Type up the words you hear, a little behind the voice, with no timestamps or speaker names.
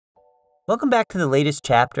Welcome back to the latest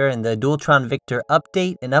chapter in the Dualtron Victor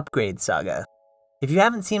update and upgrade saga. If you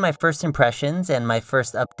haven't seen my first impressions and my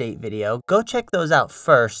first update video, go check those out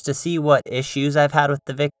first to see what issues I've had with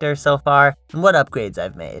the Victor so far and what upgrades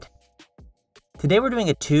I've made. Today we're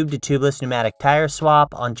doing a tube to tubeless pneumatic tire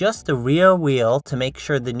swap on just the rear wheel to make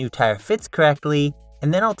sure the new tire fits correctly,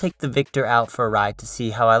 and then I'll take the Victor out for a ride to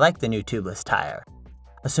see how I like the new tubeless tire.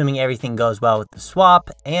 Assuming everything goes well with the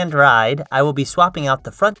swap and ride, I will be swapping out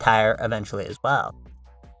the front tire eventually as well.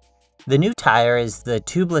 The new tire is the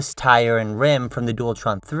tubeless tire and rim from the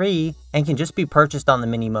Dualtron 3 and can just be purchased on the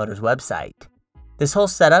Mini Motors website. This whole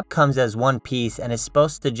setup comes as one piece and is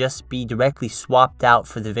supposed to just be directly swapped out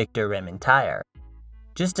for the Victor rim and tire.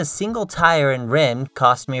 Just a single tire and rim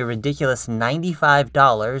cost me a ridiculous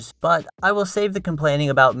 $95, but I will save the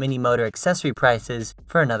complaining about Mini Motor accessory prices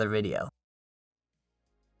for another video.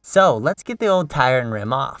 So let's get the old tire and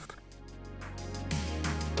rim off.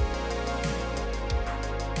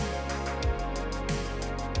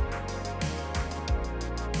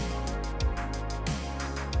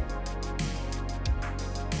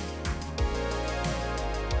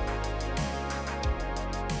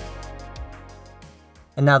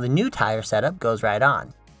 And now the new tire setup goes right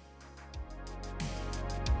on.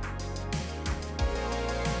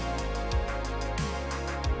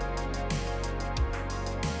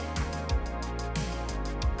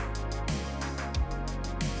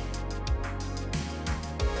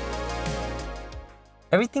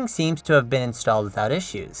 Everything seems to have been installed without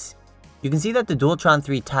issues. You can see that the Dualtron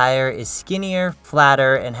 3 tire is skinnier,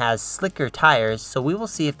 flatter, and has slicker tires, so we will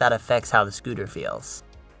see if that affects how the scooter feels.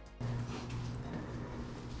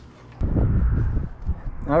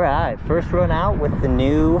 Alright, first run out with the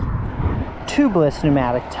new tubeless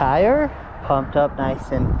pneumatic tire. Pumped up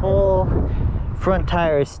nice and full. Front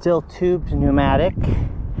tire is still tubed pneumatic.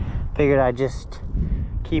 Figured I'd just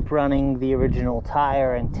keep running the original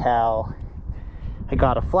tire until I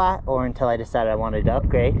got a flat or until I decided I wanted to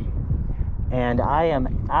upgrade. And I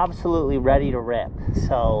am absolutely ready to rip.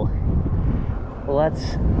 So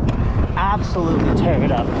let's absolutely tear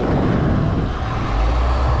it up.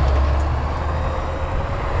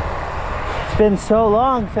 It's been so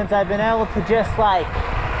long since I've been able to just like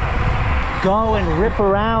go and rip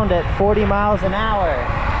around at 40 miles an hour.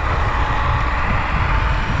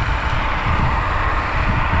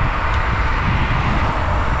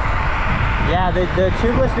 Yeah, the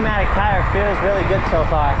tubeless pneumatic tire feels really good so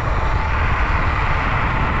far.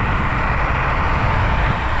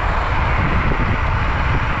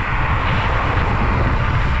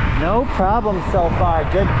 No problem so far,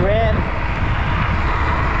 good grip.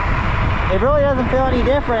 It really doesn't feel any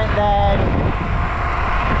different than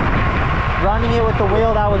running it with the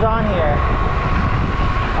wheel that was on here.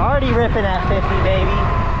 Already ripping at 50,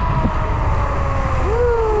 baby.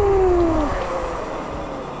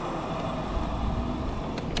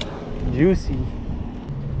 Juicy.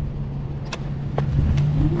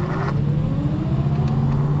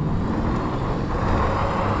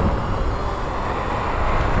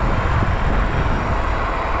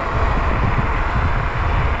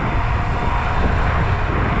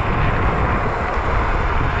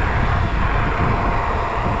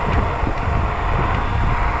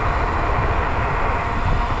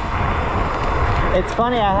 It's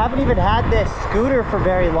funny, I haven't even had this scooter for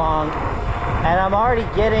very long, and I'm already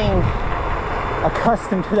getting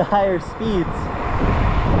accustomed to the higher speeds.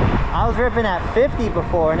 I was ripping at 50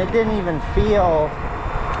 before and it didn't even feel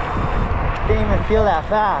that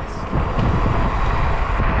fast.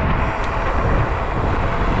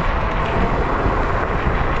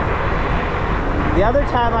 The other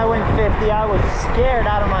time I went 50, I was scared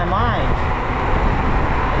out of my mind.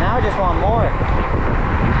 And now I just want more.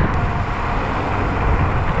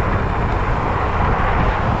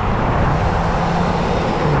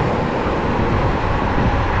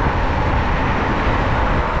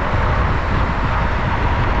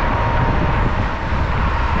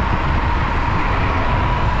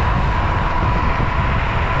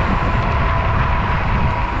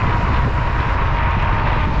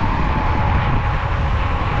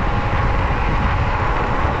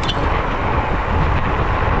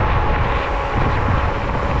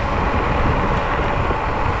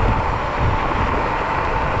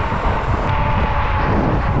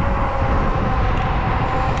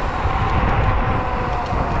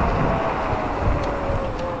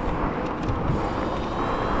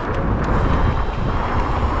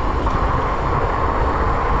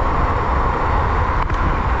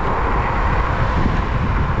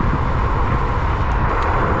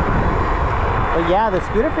 But yeah, the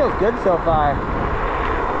scooter feels good so far.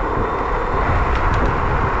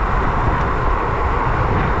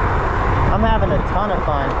 having a ton of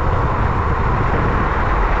fun.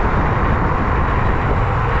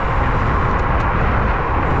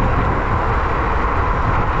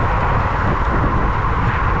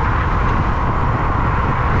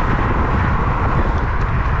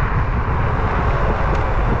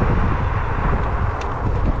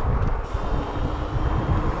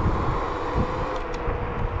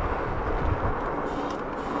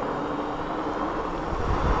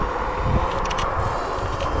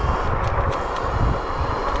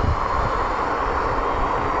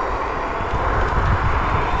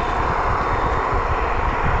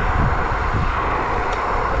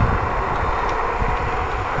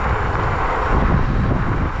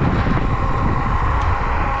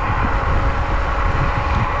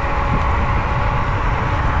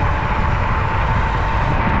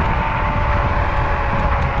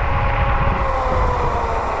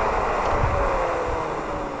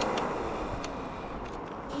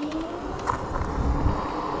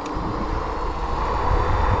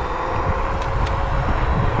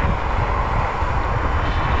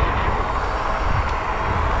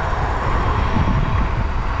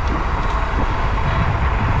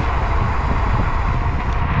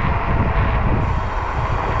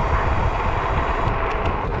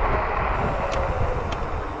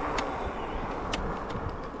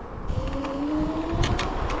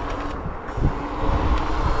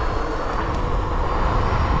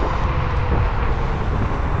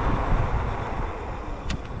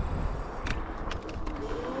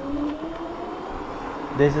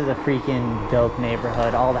 This is a freaking dope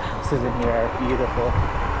neighborhood. All the houses in here are beautiful.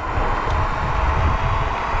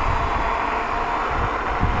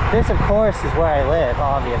 This, of course, is where I live,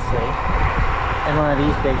 obviously, in one of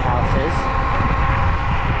these big houses.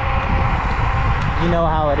 You know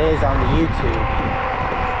how it is on the YouTube.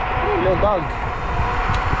 Ooh, little dog.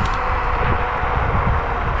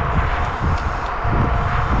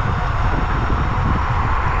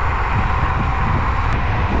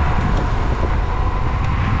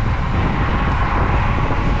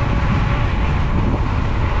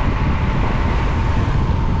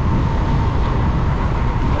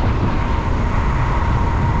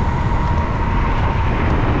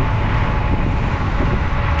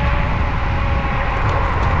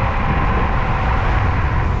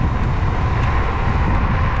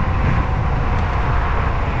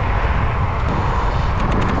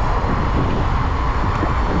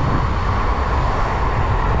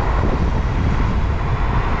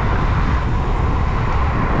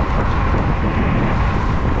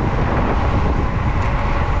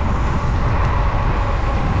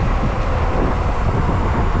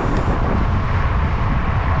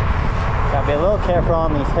 Be a little careful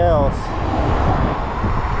on these hills.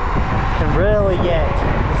 Can really get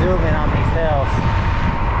zooming on these hills.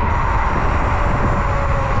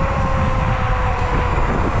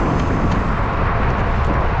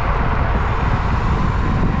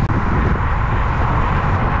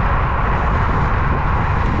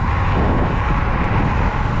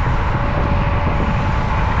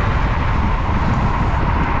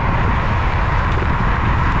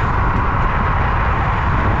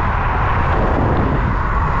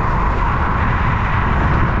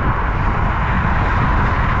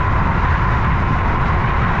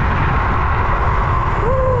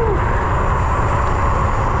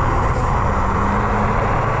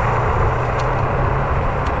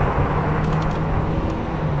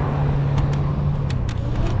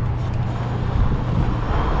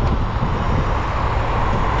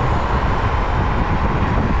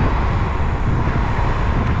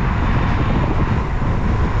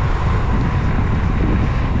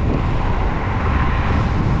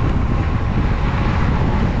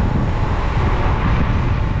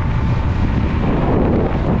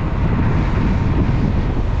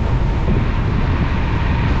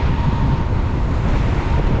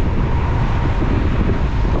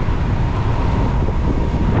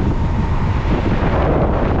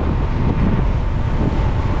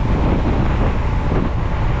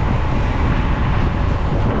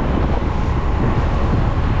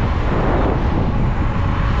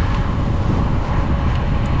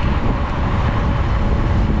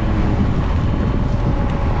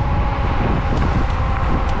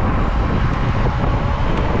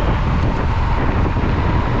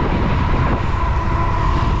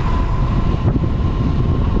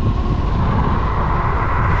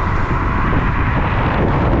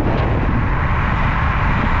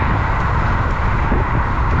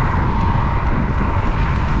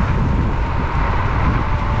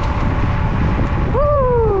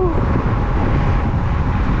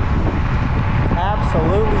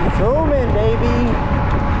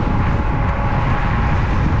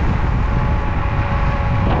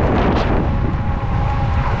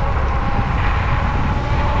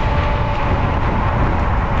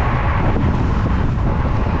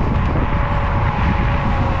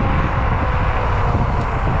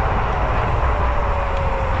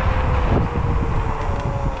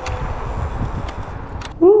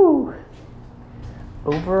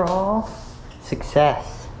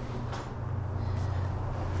 success.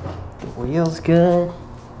 The wheel's good.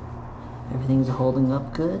 Everything's holding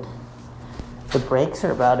up good. The brakes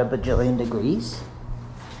are about a bajillion degrees.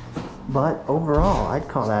 But overall, I'd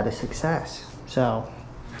call that a success. So,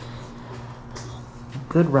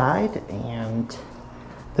 good ride, and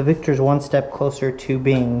the Victor's one step closer to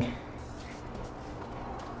being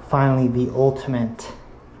finally the ultimate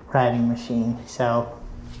riding machine. So,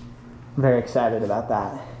 I'm very excited about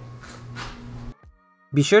that.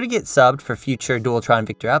 Be sure to get subbed for future Dualtron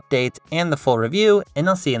Victor updates and the full review, and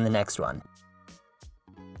I'll see you in the next one.